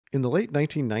In the late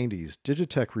 1990s,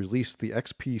 Digitech released the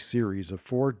XP series of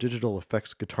 4 digital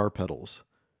effects guitar pedals.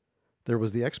 There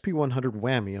was the XP-100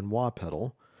 whammy and wah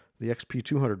pedal, the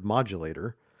XP-200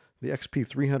 modulator, the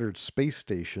XP-300 space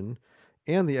station,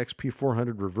 and the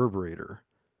XP-400 reverberator.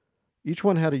 Each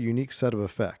one had a unique set of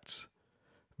effects,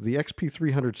 the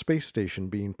XP-300 space station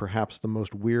being perhaps the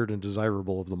most weird and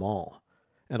desirable of them all,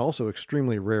 and also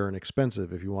extremely rare and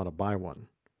expensive if you want to buy one.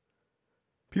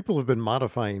 People have been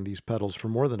modifying these pedals for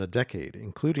more than a decade,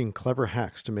 including clever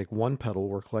hacks to make one pedal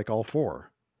work like all 4.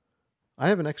 I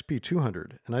have an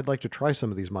XP-200, and I'd like to try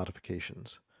some of these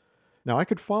modifications. Now, I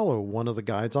could follow one of the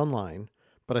guides online,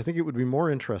 but I think it would be more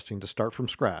interesting to start from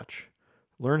scratch,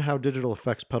 learn how digital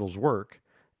effects pedals work,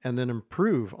 and then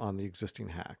improve on the existing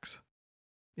hacks.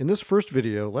 In this first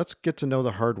video, let's get to know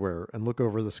the hardware and look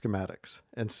over the schematics,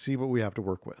 and see what we have to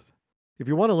work with. If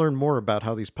you want to learn more about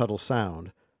how these pedals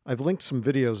sound, I've linked some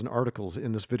videos and articles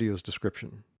in this video's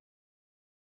description.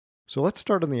 So let's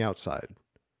start on the outside.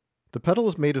 The pedal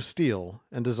is made of steel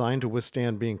and designed to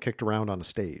withstand being kicked around on a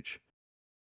stage.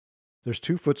 There's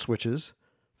 2 foot switches.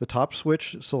 The top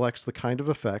switch selects the kind of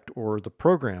effect or the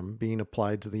program being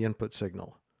applied to the input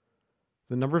signal.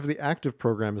 The number of the active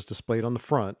program is displayed on the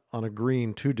front on a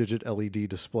green 2-digit LED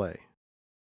display.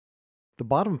 The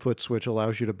bottom foot switch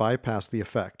allows you to bypass the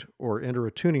effect or enter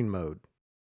a tuning mode.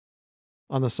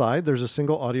 On the side, there's a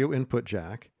single audio input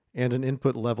jack and an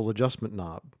input level adjustment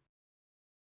knob.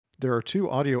 There are 2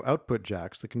 audio output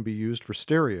jacks that can be used for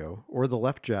stereo, or the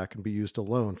left jack can be used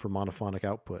alone for monophonic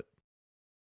output.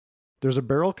 There's a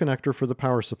barrel connector for the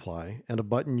power supply and a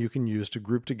button you can use to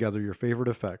group together your favorite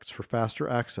effects for faster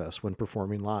access when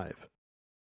performing live.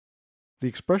 The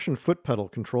expression foot pedal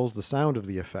controls the sound of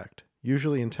the effect,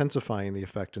 usually intensifying the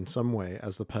effect in some way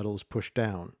as the pedal is pushed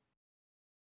down.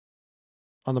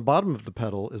 On the bottom of the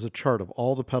pedal is a chart of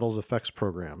all the pedal's effects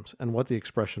programs and what the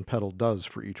expression pedal does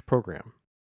for each program.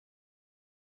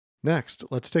 Next,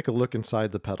 let's take a look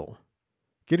inside the pedal.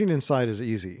 Getting inside is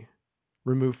easy.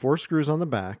 Remove 4 screws on the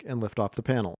back and lift off the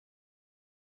panel.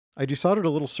 I desoldered a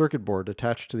little circuit board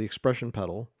attached to the expression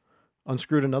pedal,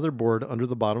 unscrewed another board under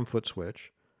the bottom foot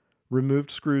switch,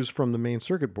 removed screws from the main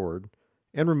circuit board,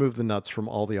 and removed the nuts from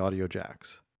all the audio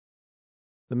jacks.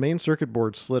 The main circuit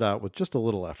board slid out with just a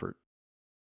little effort.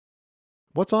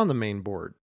 What's on the main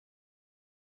board?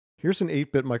 Here's an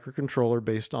 8-bit microcontroller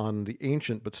based on the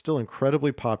ancient but still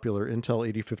incredibly popular Intel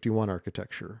 8051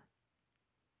 architecture.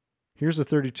 Here's a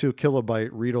 32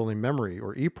 kilobyte read-only memory,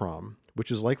 or EEPROM, which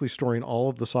is likely storing all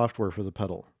of the software for the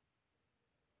pedal.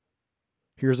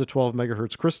 Here's a 12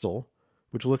 MHz crystal,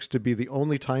 which looks to be the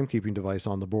only timekeeping device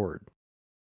on the board.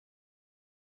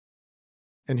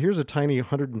 And here's a tiny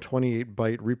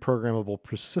 128-byte reprogrammable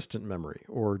persistent memory,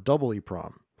 or double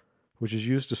EEPROM, which is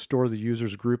used to store the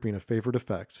user's grouping of favorite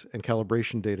effects and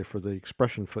calibration data for the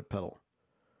expression foot pedal.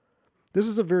 This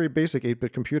is a very basic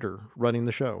 8-bit computer running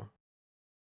the show.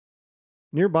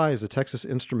 Nearby is a Texas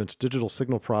Instruments Digital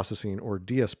Signal Processing, or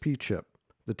DSP chip,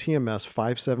 the TMS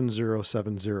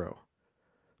 57070.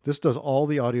 This does all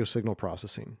the audio signal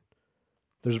processing.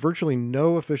 There's virtually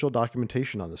no official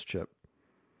documentation on this chip.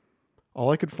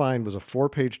 All I could find was a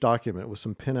 4-page document with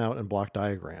some pinout and block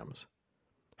diagrams.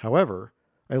 However,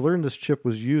 I learned this chip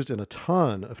was used in a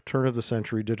ton of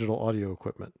turn-of-the-century digital audio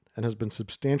equipment and has been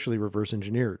substantially reverse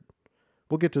engineered.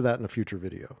 We'll get to that in a future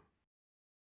video.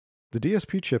 The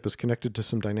DSP chip is connected to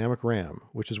some dynamic RAM,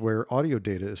 which is where audio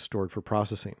data is stored for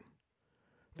processing.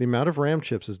 The amount of RAM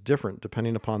chips is different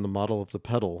depending upon the model of the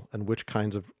pedal and which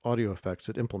kinds of audio effects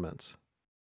it implements.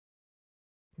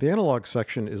 The analog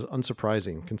section is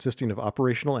unsurprising, consisting of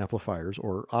operational amplifiers,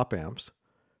 or op-amps,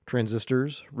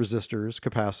 transistors, resistors,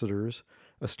 capacitors,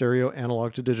 a stereo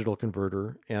analog to digital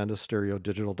converter, and a stereo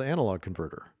digital to analog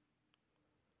converter.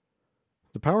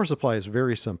 The power supply is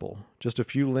very simple, just a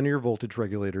few linear voltage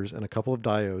regulators and a couple of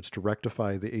diodes to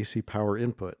rectify the AC power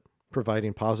input,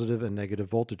 providing positive and negative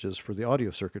voltages for the audio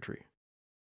circuitry.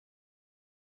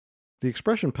 The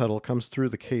expression pedal comes through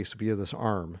the case via this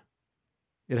arm.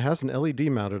 It has an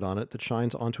LED mounted on it that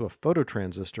shines onto a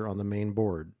phototransistor on the main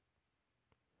board.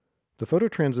 The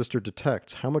phototransistor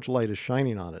detects how much light is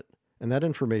shining on it, and that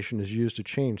information is used to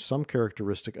change some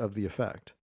characteristic of the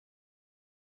effect.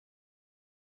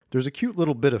 There's a cute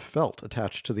little bit of felt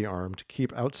attached to the arm to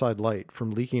keep outside light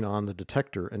from leaking on the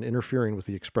detector and interfering with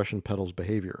the expression pedal's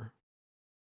behavior.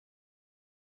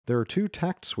 There are 2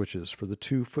 tact switches for the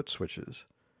 2 foot switches.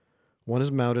 One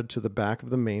is mounted to the back of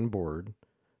the main board,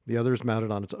 the other is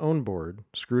mounted on its own board,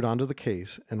 screwed onto the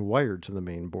case, and wired to the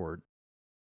main board.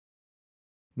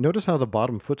 Notice how the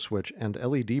bottom foot switch and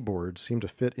LED board seem to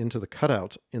fit into the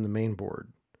cutouts in the main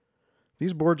board.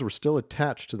 These boards were still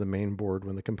attached to the main board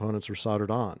when the components were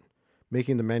soldered on,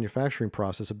 making the manufacturing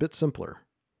process a bit simpler.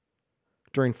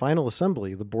 During final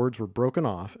assembly, the boards were broken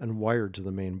off and wired to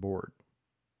the main board.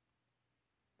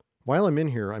 While I'm in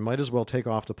here, I might as well take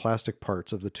off the plastic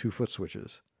parts of the two foot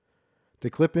switches.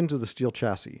 They clip into the steel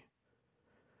chassis.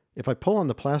 If I pull on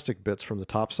the plastic bits from the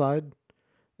top side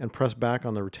and press back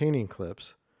on the retaining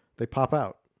clips, they pop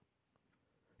out.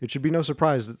 It should be no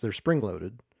surprise that they're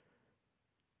spring-loaded.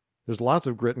 There's lots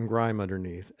of grit and grime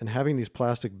underneath, and having these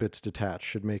plastic bits detached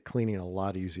should make cleaning a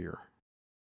lot easier.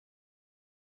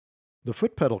 The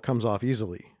foot pedal comes off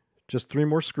easily. Just 3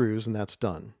 more screws and that's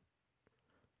done.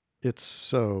 It's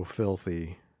so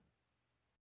filthy.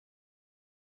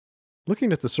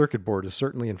 Looking at the circuit board is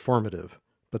certainly informative,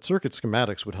 but circuit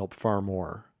schematics would help far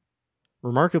more.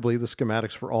 Remarkably, the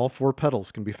schematics for all 4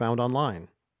 pedals can be found online.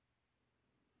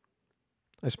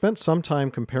 I spent some time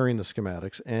comparing the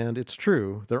schematics, and it's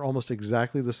true, they're almost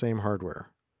exactly the same hardware.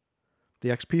 The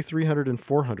XP-300 and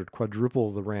 400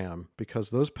 quadruple the RAM because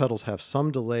those pedals have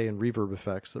some delay and reverb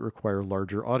effects that require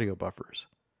larger audio buffers.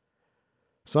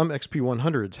 Some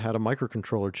XP-100s had a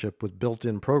microcontroller chip with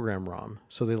built-in program ROM,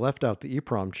 so they left out the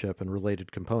EEPROM chip and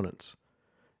related components.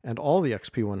 And all the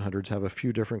XP-100s have a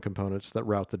few different components that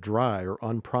route the dry or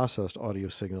unprocessed audio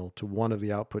signal to one of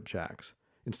the output jacks,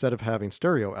 instead of having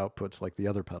stereo outputs like the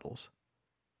other pedals.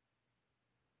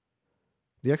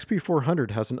 The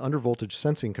XP-400 has an undervoltage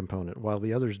sensing component, while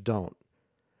the others don't.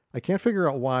 I can't figure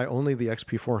out why only the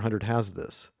XP-400 has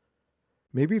this.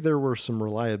 Maybe there were some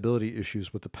reliability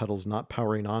issues with the pedals not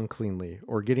powering on cleanly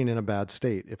or getting in a bad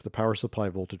state if the power supply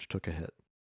voltage took a hit.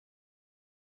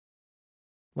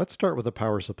 Let's start with the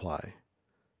power supply.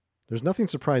 There's nothing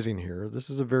surprising here.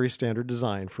 This is a very standard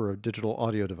design for a digital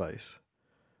audio device.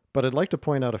 But I'd like to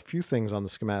point out a few things on the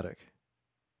schematic.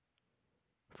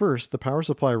 First, the power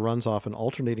supply runs off an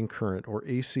alternating current or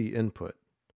AC input.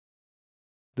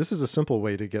 This is a simple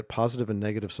way to get positive and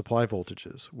negative supply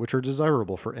voltages, which are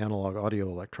desirable for analog audio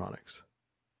electronics.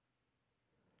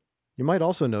 You might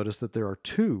also notice that there are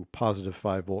 2 positive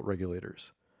 5-volt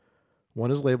regulators.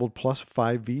 One is labeled plus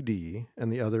 5 VD and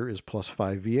the other is plus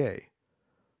 5 VA.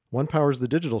 One powers the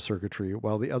digital circuitry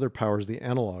while the other powers the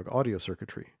analog audio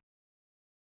circuitry.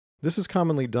 This is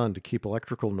commonly done to keep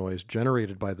electrical noise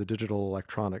generated by the digital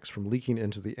electronics from leaking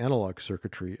into the analog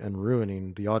circuitry and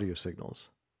ruining the audio signals.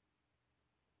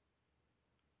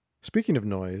 Speaking of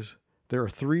noise, there are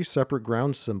 3 separate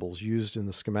ground symbols used in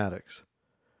the schematics.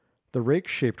 The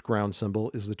rake-shaped ground symbol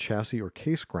is the chassis or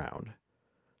case ground.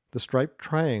 The striped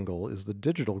triangle is the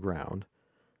digital ground,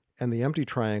 and the empty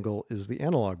triangle is the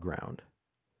analog ground.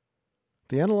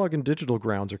 The analog and digital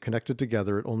grounds are connected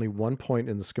together at only one point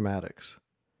in the schematics.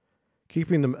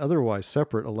 Keeping them otherwise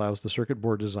separate allows the circuit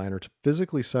board designer to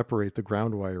physically separate the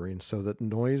ground wiring so that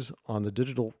noise on the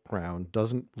digital ground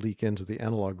doesn't leak into the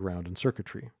analog ground and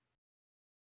circuitry.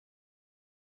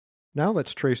 Now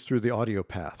let's trace through the audio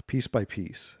path piece by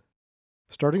piece.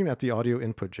 Starting at the audio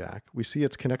input jack, we see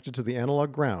it's connected to the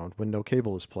analog ground when no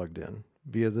cable is plugged in,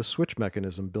 via this switch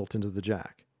mechanism built into the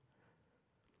jack.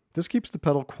 This keeps the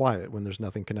pedal quiet when there's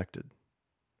nothing connected.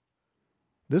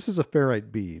 This is a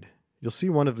ferrite bead. You'll see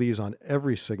one of these on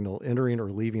every signal entering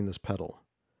or leaving this pedal.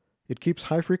 It keeps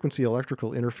high-frequency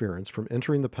electrical interference from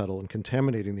entering the pedal and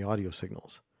contaminating the audio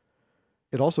signals.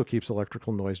 It also keeps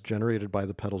electrical noise generated by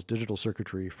the pedal's digital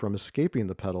circuitry from escaping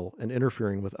the pedal and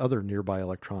interfering with other nearby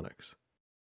electronics.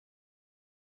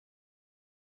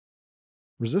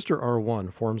 Resistor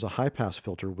R1 forms a high-pass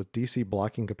filter with DC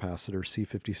blocking capacitor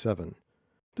C57.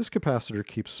 This capacitor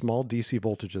keeps small DC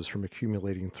voltages from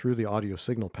accumulating through the audio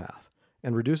signal path,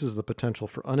 and reduces the potential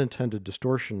for unintended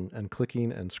distortion and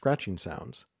clicking and scratching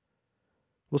sounds.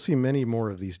 We'll see many more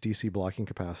of these DC blocking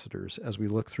capacitors as we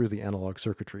look through the analog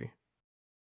circuitry.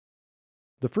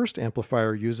 The first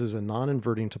amplifier uses a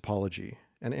non-inverting topology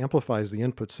and amplifies the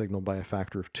input signal by a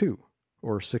factor of 2,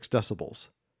 or 6 decibels.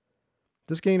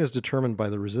 This gain is determined by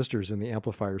the resistors in the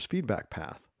amplifier's feedback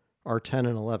path, R10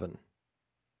 and 11.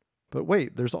 But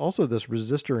wait, there's also this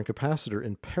resistor and capacitor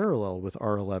in parallel with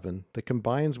R11 that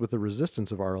combines with the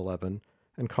resistance of R11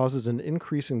 and causes an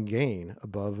increase in gain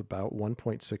above about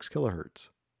 1.6 kHz.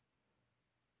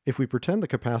 If we pretend the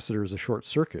capacitor is a short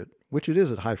circuit, which it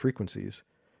is at high frequencies,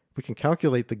 we can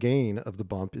calculate the gain of the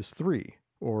bump is 3,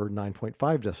 or 9.5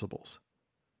 decibels.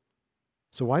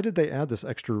 So why did they add this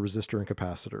extra resistor and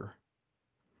capacitor?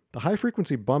 The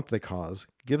high-frequency bump they cause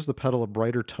gives the pedal a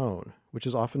brighter tone, which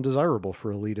is often desirable for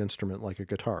a lead instrument like a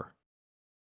guitar.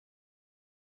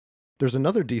 There's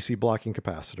another DC blocking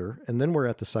capacitor, and then we're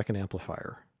at the second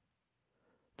amplifier.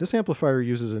 This amplifier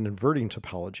uses an inverting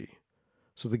topology,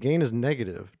 so the gain is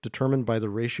negative, determined by the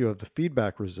ratio of the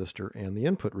feedback resistor and the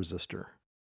input resistor.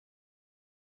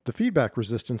 The feedback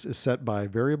resistance is set by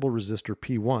variable resistor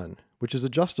P1, which is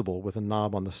adjustable with a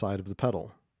knob on the side of the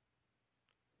pedal.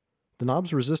 The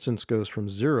knob's resistance goes from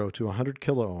 0 to 100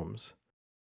 kiloohms.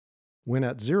 When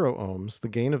at 0 ohms, the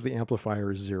gain of the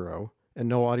amplifier is 0, and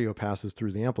no audio passes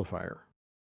through the amplifier.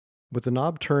 With the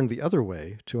knob turned the other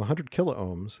way, to 100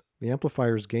 kiloohms, the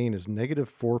amplifier's gain is negative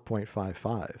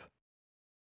 4.55.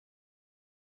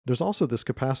 There's also this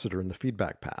capacitor in the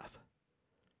feedback path.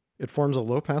 It forms a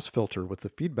low-pass filter with the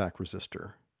feedback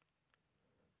resistor.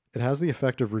 It has the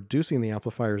effect of reducing the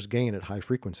amplifier's gain at high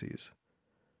frequencies.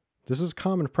 This is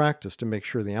common practice to make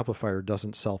sure the amplifier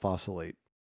doesn't self-oscillate.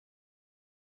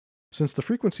 Since the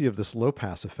frequency of this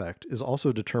low-pass effect is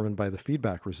also determined by the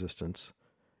feedback resistance,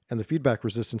 and the feedback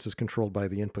resistance is controlled by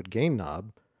the input gain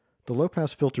knob, the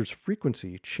low-pass filter's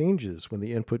frequency changes when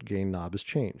the input gain knob is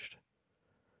changed.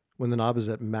 When the knob is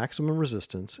at maximum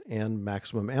resistance and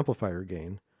maximum amplifier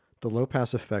gain, the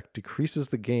low-pass effect decreases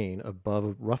the gain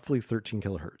above roughly 13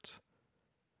 kHz.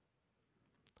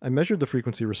 I measured the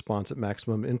frequency response at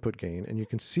maximum input gain, and you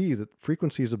can see that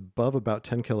frequencies above about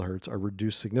 10 kHz are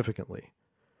reduced significantly.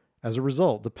 As a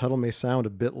result, the pedal may sound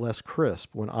a bit less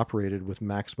crisp when operated with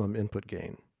maximum input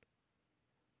gain.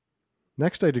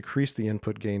 Next, I decreased the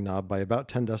input gain knob by about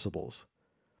 10 decibels.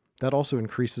 That also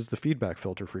increases the feedback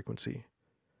filter frequency.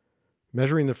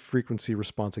 Measuring the frequency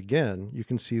response again, you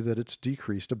can see that it's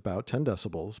decreased about 10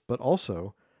 decibels, but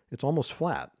also it's almost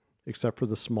flat, except for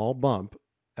the small bump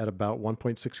at about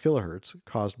 1.6 kHz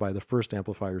caused by the first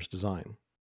amplifier's design.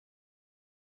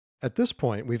 At this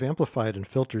point, we've amplified and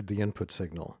filtered the input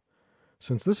signal.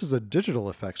 Since this is a digital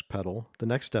effects pedal, the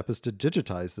next step is to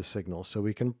digitize the signal so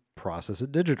we can process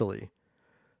it digitally.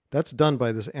 That's done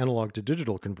by this analog to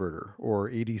digital converter, or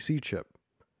ADC chip.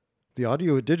 The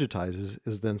audio it digitizes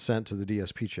is then sent to the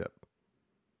DSP chip.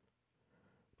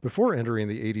 Before entering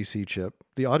the ADC chip,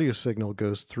 the audio signal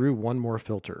goes through one more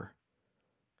filter.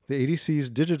 The ADC's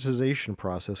digitization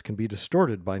process can be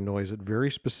distorted by noise at very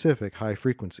specific high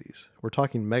frequencies. We're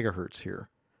talking megahertz here.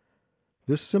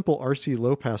 This simple RC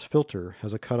low-pass filter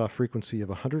has a cutoff frequency of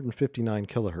 159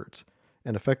 kHz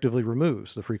and effectively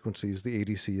removes the frequencies the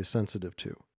ADC is sensitive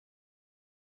to.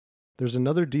 There's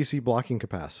another DC blocking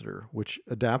capacitor, which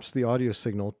adapts the audio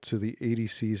signal to the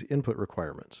ADC's input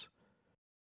requirements.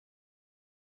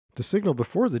 The signal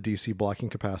before the DC blocking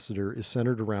capacitor is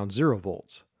centered around 0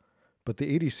 volts, but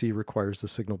the ADC requires the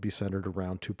signal be centered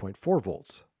around 2.4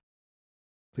 volts.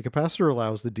 The capacitor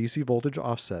allows the DC voltage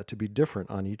offset to be different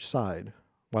on each side,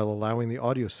 while allowing the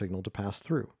audio signal to pass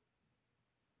through.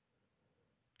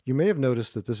 You may have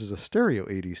noticed that this is a stereo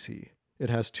ADC. It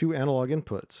has 2 analog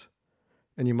inputs.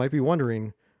 And you might be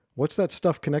wondering, what's that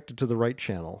stuff connected to the right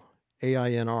channel,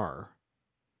 AINR?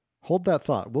 Hold that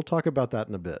thought, we'll talk about that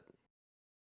in a bit.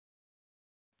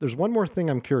 There's one more thing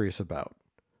I'm curious about.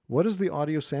 What is the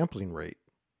audio sampling rate?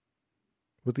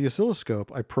 With the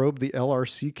oscilloscope, I probed the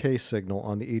LRCK signal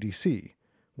on the ADC,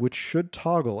 which should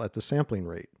toggle at the sampling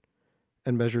rate,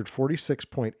 and measured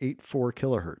 46.84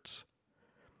 kHz.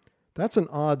 That's an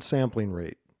odd sampling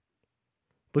rate.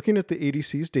 Looking at the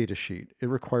ADC's datasheet, it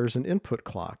requires an input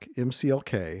clock,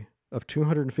 MCLK, of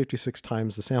 256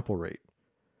 times the sample rate.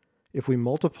 If we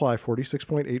multiply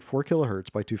 46.84 kHz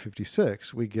by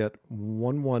 256, we get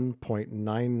 11.991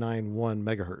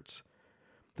 MHz.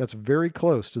 That's very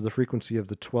close to the frequency of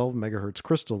the 12 MHz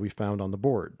crystal we found on the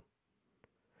board.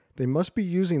 They must be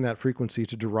using that frequency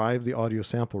to derive the audio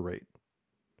sample rate.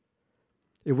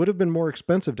 It would have been more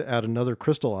expensive to add another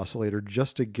crystal oscillator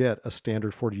just to get a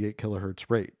standard 48 kHz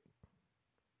rate.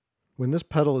 When this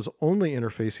pedal is only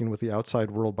interfacing with the outside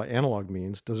world by analog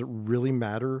means, does it really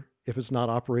matter if it's not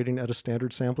operating at a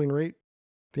standard sampling rate?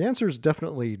 The answer is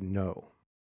definitely no.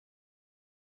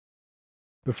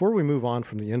 Before we move on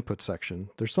from the input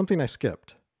section, there's something I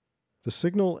skipped: the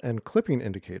signal and clipping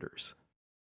indicators.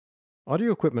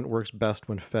 Audio equipment works best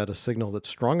when fed a signal that's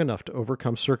strong enough to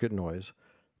overcome circuit noise,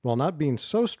 while not being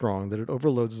so strong that it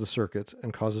overloads the circuits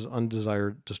and causes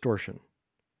undesired distortion.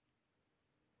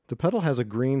 The pedal has a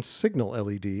green signal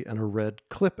LED and a red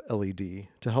clip LED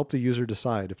to help the user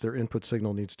decide if their input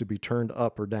signal needs to be turned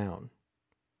up or down.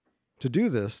 To do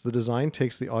this, the design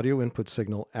takes the audio input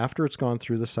signal after it's gone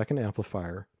through the second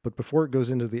amplifier, but before it goes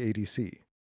into the ADC.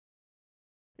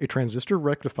 A transistor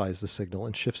rectifies the signal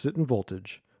and shifts it in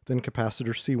voltage, then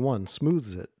capacitor C1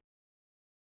 smooths it.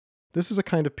 This is a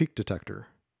kind of peak detector.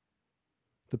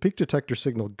 The peak detector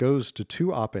signal goes to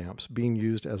 2 op-amps being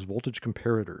used as voltage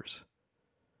comparators.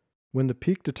 When the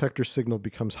peak detector signal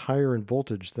becomes higher in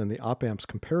voltage than the op-amp's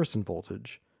comparison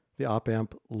voltage, the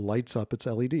op-amp lights up its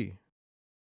LED.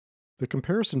 The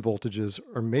comparison voltages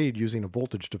are made using a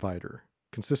voltage divider,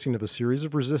 consisting of a series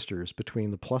of resistors between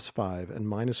the +5 and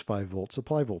 -5 volt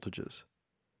supply voltages.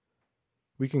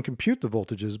 We can compute the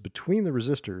voltages between the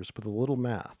resistors with a little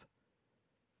math.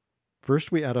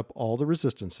 First, we add up all the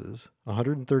resistances,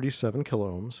 137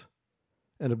 kiloohms,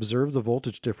 and observe the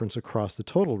voltage difference across the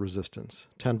total resistance,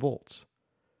 10 volts.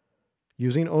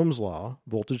 Using Ohm's law,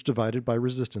 voltage divided by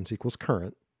resistance equals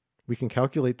current, we can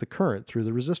calculate the current through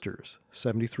the resistors,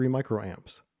 73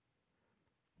 microamps.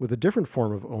 With a different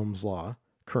form of Ohm's law,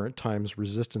 current times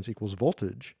resistance equals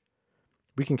voltage,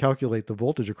 we can calculate the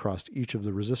voltage across each of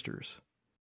the resistors.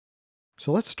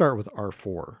 So let's start with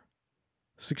R4.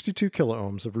 62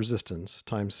 kiloohms of resistance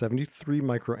times 73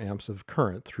 microamps of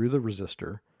current through the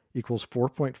resistor equals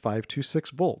 4.526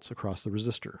 volts across the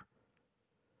resistor.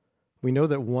 We know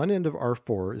that one end of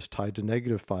R4 is tied to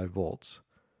 -5 volts,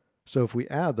 so if we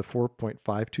add the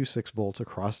 4.526 volts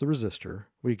across the resistor,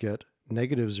 we get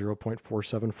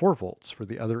 -0.474 volts for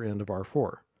the other end of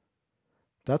R4.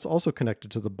 That's also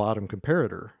connected to the bottom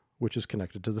comparator, which is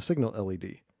connected to the signal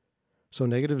LED. So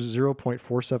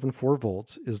 -0.474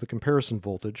 volts is the comparison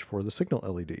voltage for the signal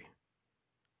LED.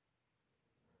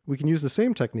 We can use the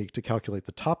same technique to calculate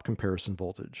the top comparison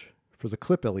voltage for the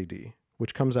clip LED,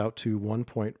 which comes out to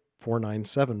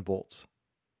 1.497 volts.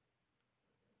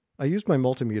 I used my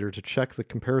multimeter to check the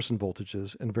comparison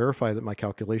voltages and verify that my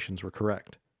calculations were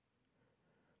correct.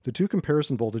 The two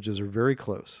comparison voltages are very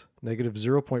close,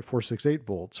 -0.468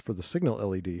 volts for the signal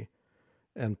LED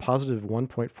and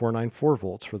 +1.494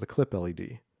 volts for the clip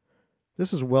LED.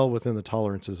 This is well within the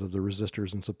tolerances of the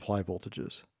resistors and supply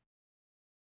voltages.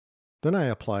 Then I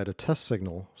applied a test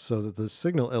signal so that the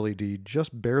signal LED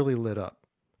just barely lit up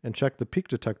and checked the peak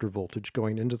detector voltage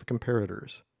going into the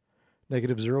comparators,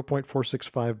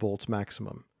 -0.465 volts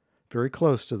maximum, very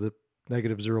close to the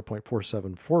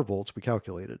 -0.474 volts we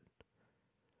calculated.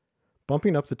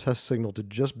 Bumping up the test signal to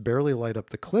just barely light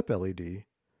up the clip LED,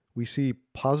 we see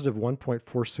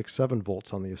 +1.467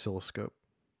 volts on the oscilloscope.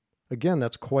 Again,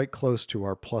 that's quite close to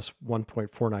our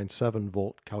 +1.497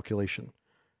 volt calculation.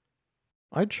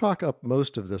 I'd chalk up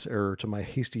most of this error to my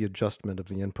hasty adjustment of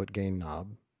the input gain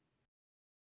knob.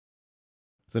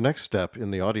 The next step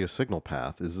in the audio signal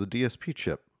path is the DSP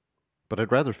chip, but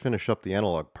I'd rather finish up the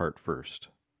analog part first.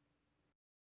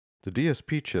 The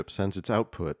DSP chip sends its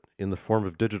output, in the form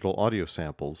of digital audio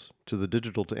samples, to the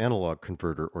digital to analog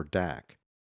converter, or DAC.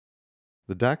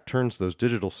 The DAC turns those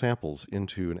digital samples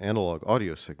into an analog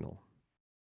audio signal.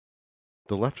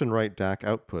 The left and right DAC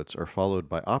outputs are followed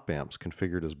by op-amps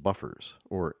configured as buffers,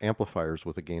 or amplifiers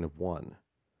with a gain of 1.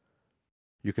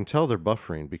 You can tell they're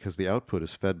buffering because the output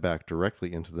is fed back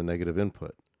directly into the negative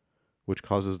input, which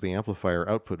causes the amplifier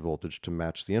output voltage to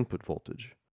match the input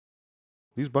voltage.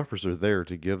 These buffers are there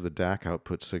to give the DAC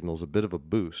output signals a bit of a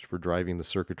boost for driving the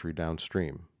circuitry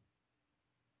downstream.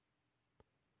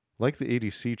 Like the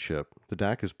ADC chip, the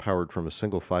DAC is powered from a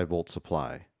single 5-volt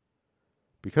supply.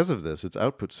 Because of this, its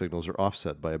output signals are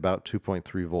offset by about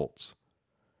 2.3 volts.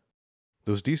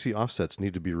 Those DC offsets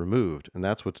need to be removed, and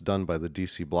that's what's done by the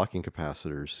DC blocking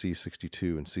capacitors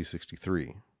C62 and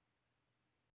C63.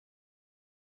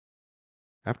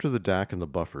 After the DAC and the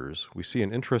buffers, we see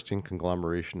an interesting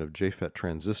conglomeration of JFET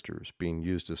transistors being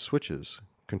used as switches,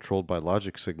 controlled by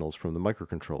logic signals from the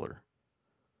microcontroller.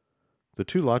 The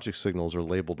two logic signals are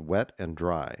labeled wet and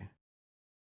dry.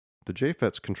 The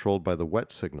JFETs controlled by the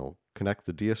wet signal connect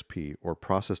the DSP or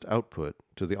processed output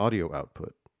to the audio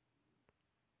output.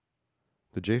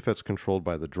 The JFETs controlled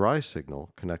by the dry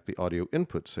signal connect the audio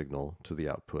input signal to the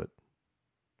output.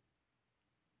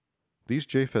 These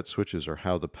JFET switches are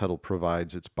how the pedal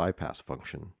provides its bypass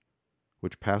function,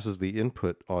 which passes the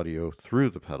input audio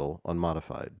through the pedal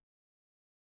unmodified.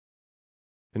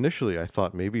 Initially, I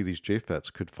thought maybe these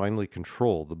JFETs could finally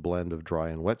control the blend of dry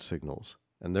and wet signals,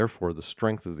 and therefore the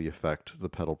strength of the effect the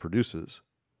pedal produces.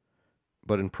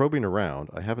 But in probing around,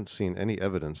 I haven't seen any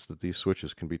evidence that these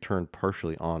switches can be turned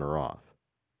partially on or off.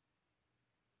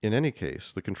 In any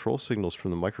case, the control signals from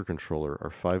the microcontroller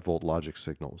are 5-volt logic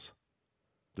signals.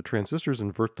 The transistors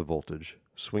invert the voltage,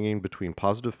 swinging between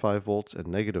 +5 volts and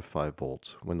 -5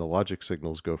 volts when the logic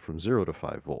signals go from 0 to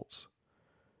 5 volts.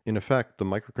 In effect, the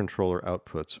microcontroller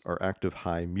outputs are active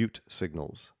high mute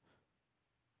signals.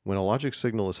 When a logic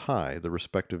signal is high, the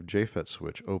respective JFET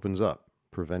switch opens up,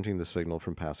 preventing the signal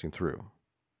from passing through.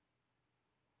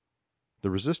 The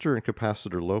resistor and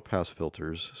capacitor low-pass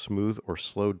filters smooth or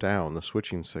slow down the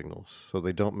switching signals so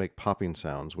they don't make popping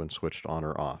sounds when switched on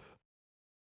or off.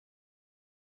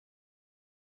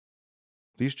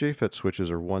 These JFET switches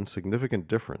are one significant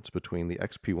difference between the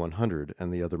XP-100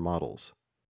 and the other models.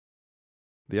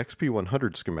 The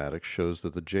XP-100 schematic shows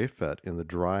that the JFET in the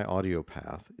dry audio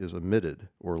path is omitted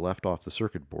or left off the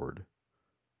circuit board.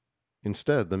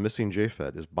 Instead, the missing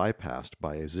JFET is bypassed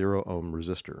by a 0-ohm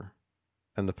resistor,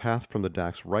 and the path from the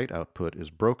DAC's write output is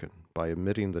broken by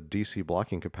omitting the DC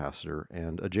blocking capacitor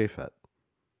and a JFET.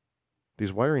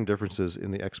 These wiring differences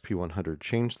in the XP-100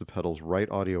 change the pedal's write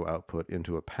audio output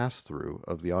into a pass-through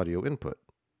of the audio input.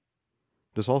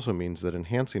 This also means that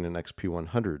enhancing an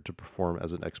XP-100 to perform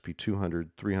as an XP-200,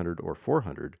 300, or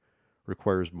 400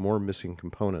 requires more missing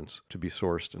components to be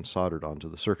sourced and soldered onto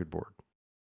the circuit board.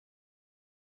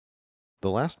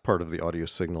 The last part of the audio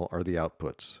signal are the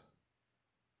outputs.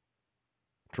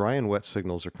 Dry and wet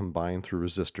signals are combined through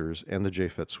resistors and the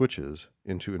JFET switches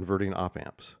into inverting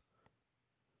op-amps.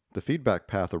 The feedback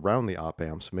path around the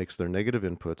op-amps makes their negative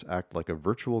inputs act like a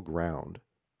virtual ground.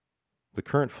 The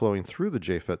current flowing through the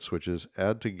JFET switches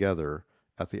add together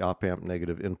at the op-amp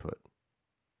negative input.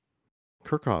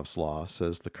 Kirchhoff's law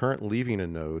says the current leaving a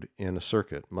node in a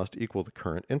circuit must equal the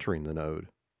current entering the node.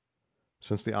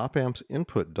 Since the op-amp's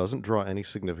input doesn't draw any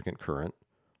significant current,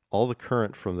 all the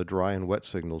current from the dry and wet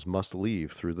signals must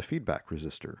leave through the feedback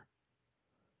resistor.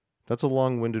 That's a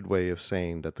long-winded way of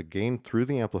saying that the gain through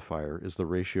the amplifier is the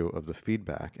ratio of the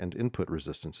feedback and input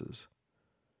resistances.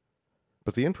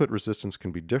 But the input resistance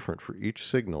can be different for each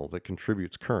signal that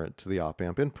contributes current to the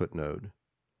op-amp input node.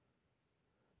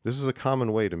 This is a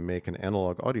common way to make an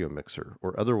analog audio mixer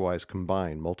or otherwise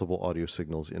combine multiple audio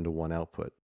signals into one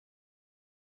output.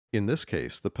 In this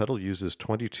case, the pedal uses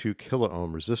 22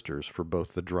 kilo-ohm resistors for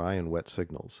both the dry and wet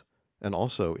signals, and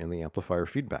also in the amplifier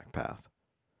feedback path.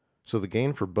 So the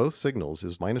gain for both signals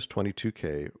is minus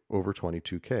 22K over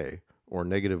 22K, or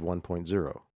negative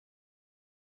 1.0.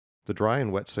 The dry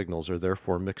and wet signals are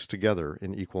therefore mixed together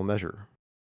in equal measure.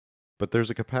 But there's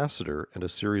a capacitor and a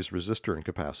series resistor and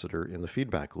capacitor in the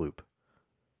feedback loop.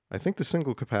 I think the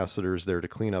single capacitor is there to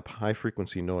clean up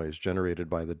high-frequency noise generated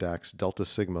by the DAC's delta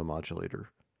sigma modulator.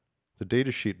 The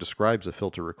datasheet describes a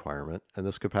filter requirement, and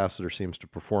this capacitor seems to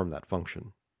perform that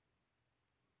function.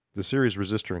 The series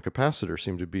resistor and capacitor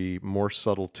seem to be more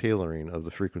subtle tailoring of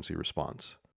the frequency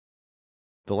response.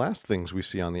 The last things we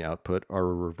see on the output are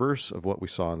a reverse of what we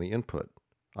saw on the input,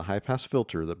 a high-pass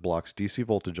filter that blocks DC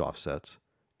voltage offsets,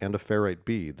 and a ferrite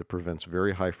bead that prevents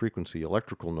very high-frequency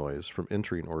electrical noise from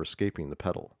entering or escaping the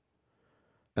pedal.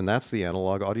 And that's the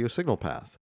analog audio signal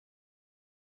path.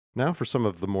 Now for some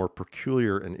of the more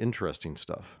peculiar and interesting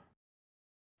stuff.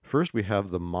 First, we have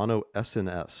the mono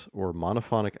SNS, or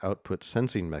monophonic output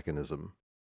sensing mechanism.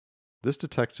 This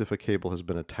detects if a cable has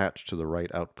been attached to the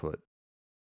right output.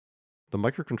 The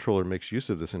microcontroller makes use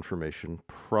of this information,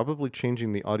 probably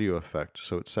changing the audio effect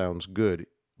so it sounds good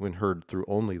when heard through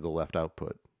only the left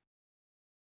output.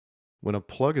 When a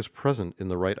plug is present in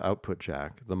the right output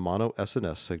jack, the mono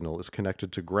SNS signal is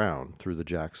connected to ground through the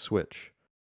jack switch.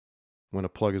 When a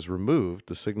plug is removed,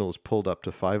 the signal is pulled up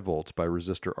to 5 volts by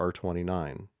resistor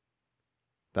R29.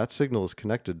 That signal is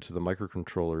connected to the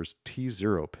microcontroller's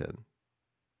T0 pin.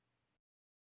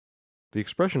 The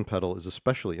expression pedal is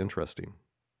especially interesting.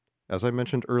 As I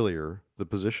mentioned earlier, the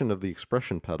position of the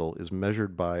expression pedal is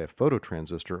measured by a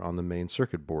phototransistor on the main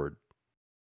circuit board.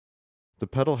 The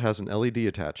pedal has an LED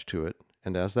attached to it,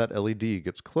 and as that LED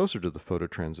gets closer to the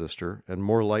phototransistor and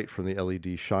more light from the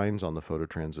LED shines on the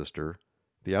phototransistor,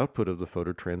 the output of the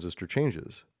phototransistor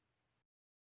changes.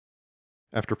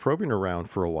 After probing around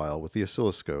for a while with the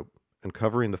oscilloscope and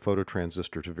covering the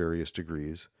phototransistor to various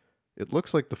degrees, it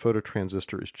looks like the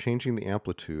phototransistor is changing the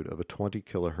amplitude of a 20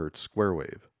 kHz square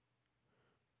wave.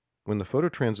 When the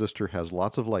phototransistor has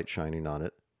lots of light shining on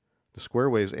it, the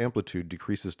square wave's amplitude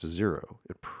decreases to 0.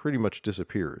 It pretty much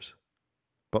disappears.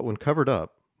 But when covered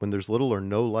up, when there's little or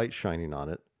no light shining on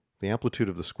it, the amplitude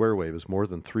of the square wave is more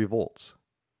than 3 volts.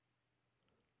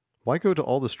 Why go to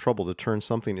all this trouble to turn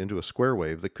something into a square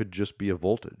wave that could just be a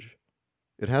voltage?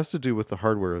 It has to do with the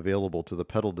hardware available to the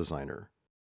pedal designer.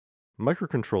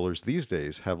 Microcontrollers these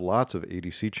days have lots of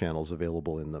ADC channels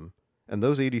available in them, and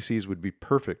those ADCs would be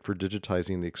perfect for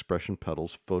digitizing the expression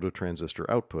pedal's phototransistor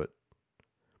output.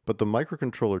 But the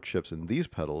microcontroller chips in these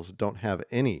pedals don't have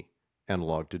any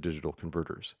analog to digital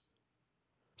converters.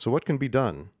 So what can be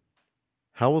done?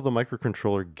 How will the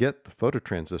microcontroller get the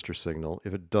phototransistor signal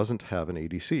if it doesn't have an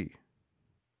ADC?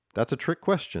 That's a trick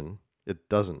question. It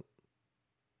doesn't.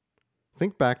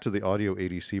 Think back to the audio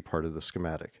ADC part of the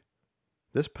schematic.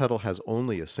 This pedal has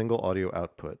only a single audio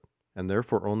output, and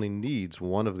therefore only needs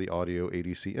one of the audio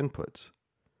ADC inputs.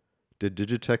 Did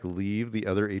Digitech leave the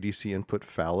other ADC input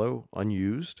fallow,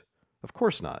 unused? Of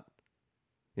course not.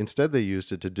 Instead, they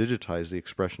used it to digitize the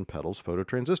expression pedal's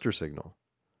phototransistor signal.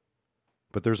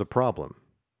 But there's a problem.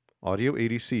 Audio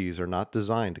ADCs are not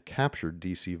designed to capture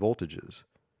DC voltages,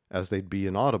 as they'd be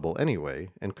inaudible anyway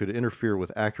and could interfere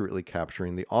with accurately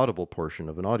capturing the audible portion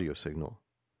of an audio signal.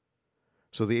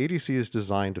 So the ADC is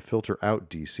designed to filter out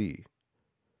DC.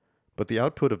 But the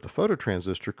output of the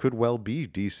phototransistor could well be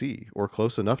DC, or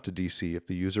close enough to DC if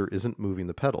the user isn't moving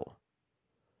the pedal.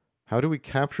 How do we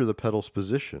capture the pedal's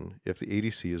position if the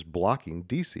ADC is blocking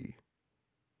DC?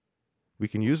 We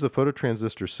can use the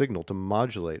phototransistor signal to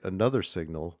modulate another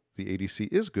signal the ADC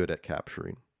is good at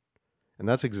capturing. And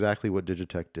that's exactly what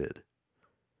Digitech did.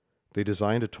 They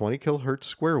designed a 20 kHz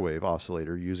square wave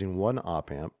oscillator using one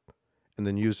op-amp, and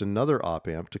then used another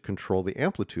op-amp to control the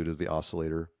amplitude of the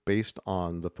oscillator based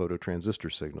on the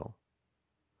phototransistor signal.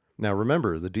 Now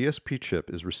remember, the DSP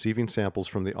chip is receiving samples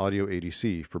from the audio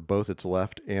ADC for both its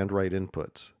left and right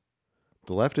inputs.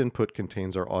 The left input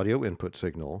contains our audio input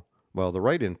signal, while the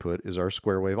right input is our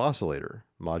square wave oscillator,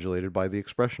 modulated by the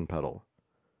expression pedal.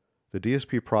 The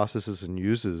DSP processes and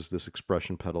uses this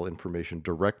expression pedal information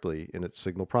directly in its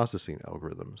signal processing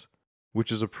algorithms,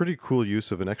 which is a pretty cool use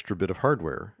of an extra bit of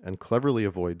hardware, and cleverly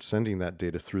avoids sending that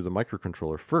data through the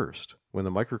microcontroller first, when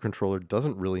the microcontroller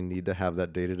doesn't really need to have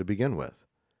that data to begin with.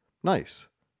 Nice!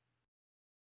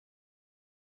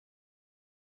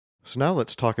 So now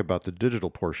let's talk about the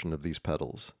digital portion of these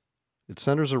pedals. It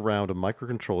centers around a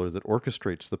microcontroller that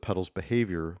orchestrates the pedal's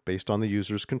behavior based on the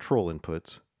user's control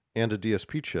inputs, and a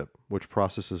DSP chip, which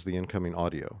processes the incoming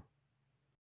audio.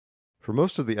 For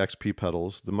most of the XP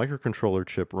pedals, the microcontroller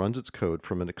chip runs its code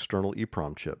from an external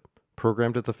EEPROM chip,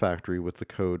 programmed at the factory with the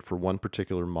code for one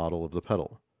particular model of the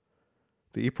pedal.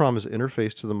 The EEPROM is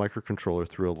interfaced to the microcontroller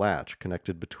through a latch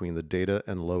connected between the data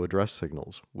and low address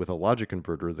signals, with a logic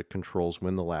converter that controls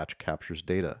when the latch captures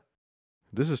data.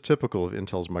 This is typical of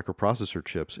Intel's microprocessor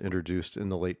chips introduced in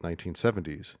the late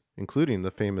 1970s, including the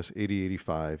famous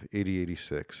 8085,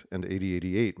 8086, and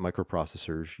 8088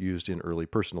 microprocessors used in early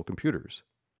personal computers.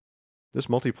 This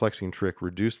multiplexing trick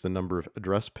reduced the number of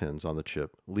address pins on the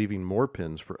chip, leaving more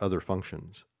pins for other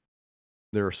functions.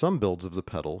 There are some builds of the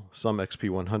pedal, some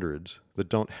XP-100s, that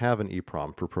don't have an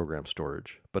EEPROM for program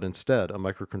storage, but instead a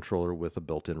microcontroller with a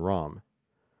built-in ROM.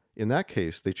 In that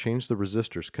case, they change the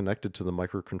resistors connected to the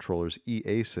microcontroller's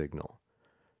EA signal.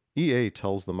 EA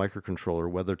tells the microcontroller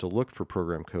whether to look for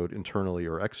program code internally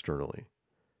or externally.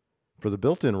 For the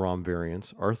built-in ROM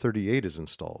variants, R38 is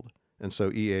installed, and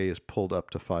so EA is pulled up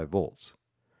to 5 volts.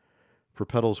 For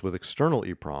pedals with external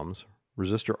EEPROMs,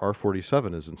 resistor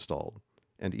R47 is installed,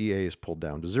 and EA is pulled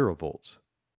down to 0 volts.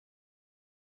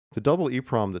 The double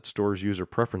EEPROM that stores user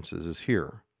preferences is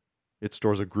here. It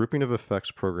stores a grouping of effects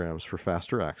programs for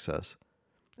faster access,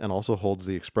 and also holds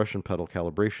the expression pedal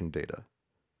calibration data.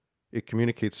 It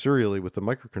communicates serially with the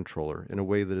microcontroller in a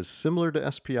way that is similar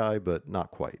to SPI, but not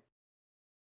quite.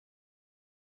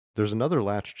 There's another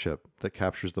latch chip that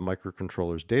captures the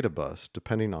microcontroller's data bus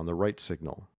depending on the write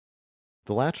signal.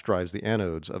 The latch drives the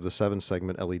anodes of the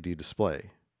 7-segment LED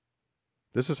display.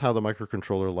 This is how the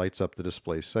microcontroller lights up the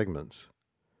display segments.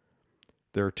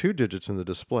 There are 2 digits in the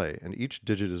display, and each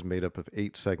digit is made up of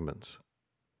 8 segments.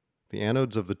 The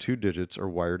anodes of the 2 digits are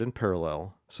wired in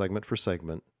parallel, segment for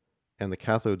segment, and the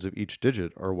cathodes of each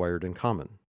digit are wired in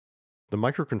common. The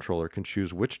microcontroller can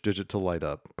choose which digit to light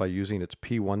up by using its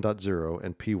P1.0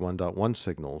 and P1.1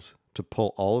 signals to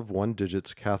pull all of one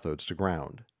digit's cathodes to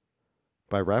ground.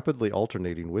 By rapidly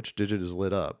alternating which digit is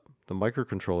lit up, the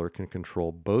microcontroller can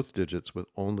control both digits with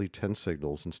only 10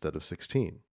 signals instead of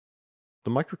 16.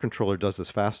 The microcontroller does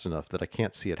this fast enough that I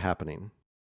can't see it happening.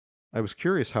 I was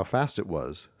curious how fast it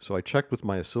was, so I checked with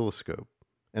my oscilloscope,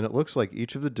 and it looks like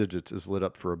each of the digits is lit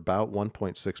up for about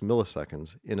 1.6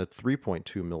 milliseconds in a 3.2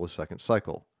 millisecond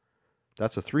cycle.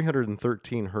 That's a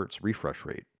 313 Hz refresh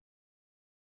rate.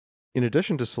 In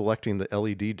addition to selecting the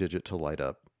LED digit to light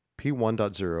up,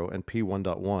 P1.0 and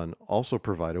P1.1 also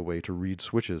provide a way to read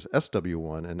switches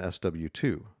SW1 and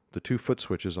SW2, the 2 foot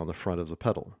switches on the front of the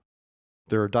pedal.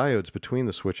 There are diodes between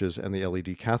the switches and the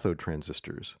LED cathode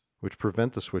transistors, which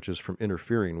prevent the switches from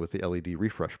interfering with the LED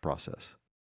refresh process.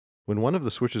 When one of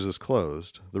the switches is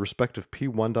closed, the respective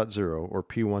P1.0 or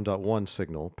P1.1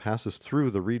 signal passes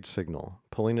through the read signal,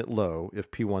 pulling it low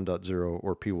if P1.0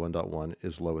 or P1.1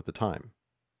 is low at the time.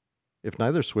 If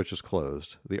neither switch is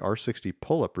closed, the R60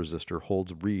 pull-up resistor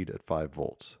holds read at 5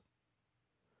 volts.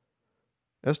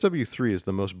 SW3 is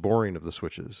the most boring of the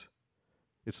switches.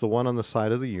 It's the one on the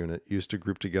side of the unit used to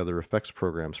group together effects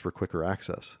programs for quicker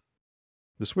access.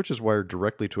 The switch is wired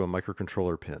directly to a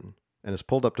microcontroller pin and is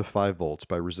pulled up to 5 volts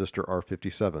by resistor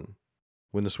R57.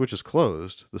 When the switch is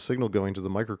closed, the signal going to the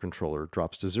microcontroller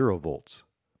drops to 0 volts.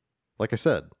 Like I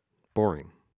said, boring.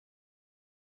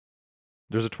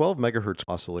 There's a 12 MHz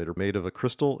oscillator made of a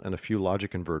crystal and a few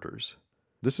logic inverters.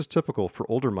 This is typical for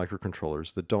older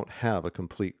microcontrollers that don't have a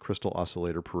complete crystal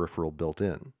oscillator peripheral built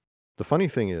in. The funny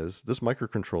thing is, this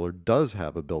microcontroller does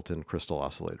have a built-in crystal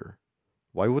oscillator.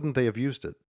 Why wouldn't they have used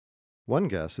it? One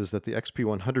guess is that the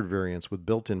XP-100 variants with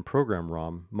built-in program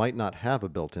ROM might not have a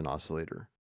built-in oscillator.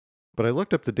 But I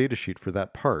looked up the datasheet for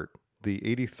that part, the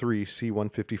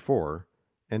 83C154,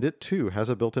 and it too has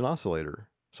a built-in oscillator,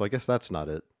 so I guess that's not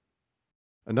it.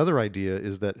 Another idea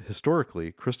is that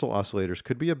historically, crystal oscillators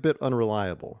could be a bit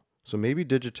unreliable, so maybe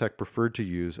Digitech preferred to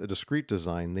use a discrete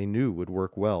design they knew would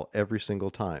work well every single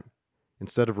time,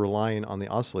 instead of relying on the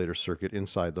oscillator circuit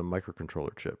inside the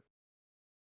microcontroller chip.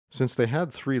 Since they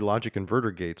had 3 logic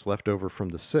inverter gates left over from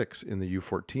the 6 in the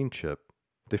U14 chip,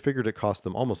 they figured it cost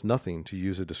them almost nothing to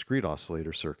use a discrete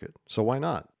oscillator circuit, so why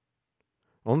not?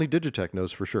 Only Digitech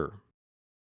knows for sure.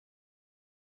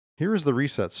 Here is the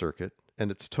reset circuit, and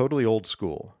it's totally old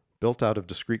school, built out of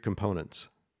discrete components.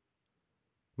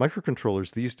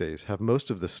 Microcontrollers these days have most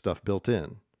of this stuff built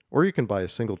in, or you can buy a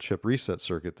single chip reset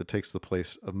circuit that takes the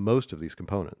place of most of these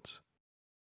components.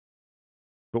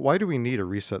 But why do we need a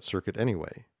reset circuit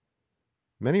anyway?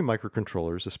 Many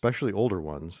microcontrollers, especially older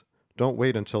ones, don't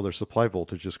wait until their supply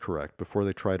voltage is correct before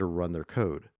they try to run their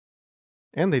code.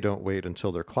 And they don't wait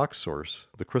until their clock source,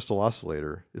 the crystal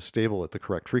oscillator, is stable at the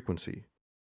correct frequency.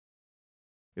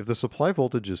 If the supply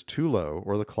voltage is too low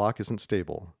or the clock isn't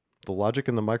stable, the logic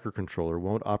in the microcontroller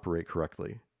won't operate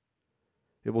correctly.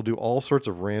 It will do all sorts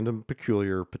of random,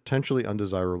 peculiar, potentially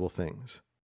undesirable things.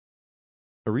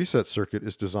 A reset circuit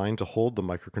is designed to hold the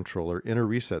microcontroller in a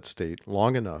reset state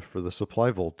long enough for the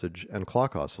supply voltage and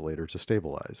clock oscillator to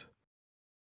stabilize.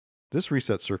 This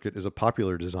reset circuit is a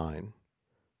popular design.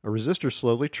 A resistor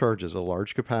slowly charges a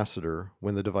large capacitor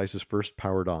when the device is first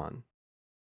powered on.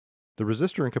 The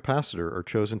resistor and capacitor are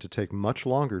chosen to take much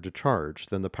longer to charge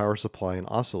than the power supply and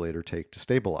oscillator take to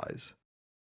stabilize.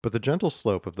 But the gentle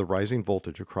slope of the rising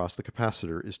voltage across the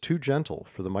capacitor is too gentle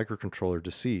for the microcontroller to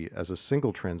see as a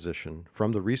single transition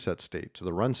from the reset state to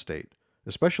the run state,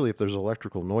 especially if there's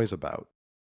electrical noise about.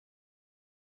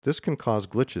 This can cause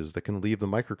glitches that can leave the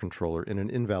microcontroller in an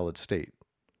invalid state.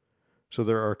 So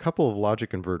there are a couple of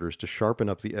logic inverters to sharpen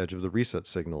up the edge of the reset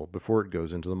signal before it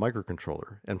goes into the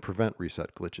microcontroller and prevent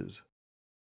reset glitches.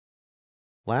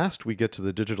 Last, we get to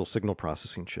the digital signal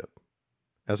processing chip.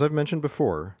 As I've mentioned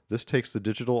before, this takes the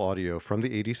digital audio from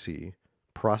the ADC,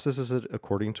 processes it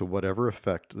according to whatever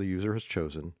effect the user has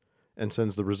chosen, and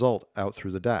sends the result out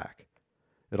through the DAC.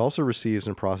 It also receives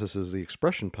and processes the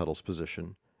expression pedal's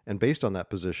position, and based on that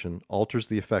position, alters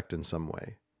the effect in some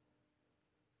way.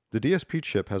 The DSP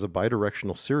chip has a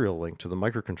bidirectional serial link to the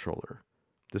microcontroller.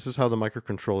 This is how the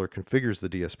microcontroller configures the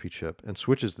DSP chip and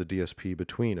switches the DSP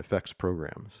between effects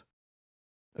programs.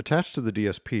 Attached to the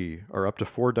DSP are up to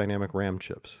 4 dynamic RAM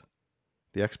chips.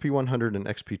 The XP-100 and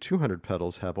XP-200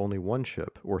 pedals have only one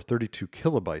chip, or 32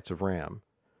 kilobytes of RAM,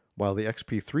 while the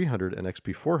XP-300 and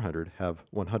XP-400 have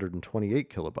 128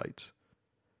 kilobytes.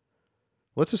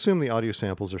 Let's assume the audio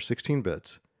samples are 16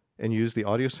 bits, and use the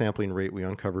audio sampling rate we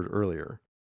uncovered earlier.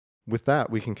 With that,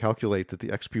 we can calculate that the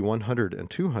XP-100 and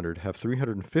 200 have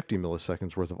 350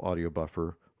 milliseconds worth of audio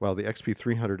buffer, while the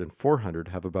XP-300 and 400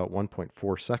 have about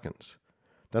 1.4 seconds.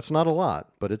 That's not a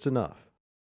lot, but it's enough.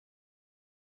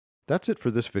 That's it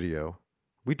for this video.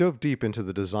 We dove deep into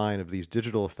the design of these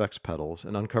digital effects pedals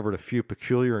and uncovered a few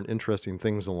peculiar and interesting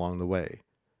things along the way.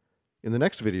 In the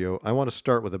next video, I want to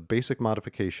start with a basic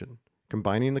modification,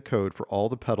 combining the code for all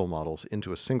the pedal models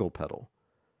into a single pedal.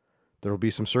 There will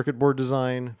be some circuit board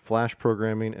design, flash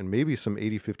programming, and maybe some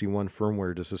 8051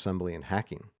 firmware disassembly and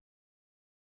hacking.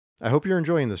 I hope you're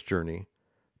enjoying this journey.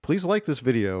 Please like this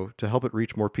video to help it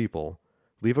reach more people.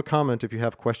 Leave a comment if you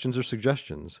have questions or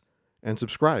suggestions, and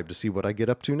subscribe to see what I get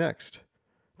up to next.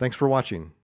 Thanks for watching.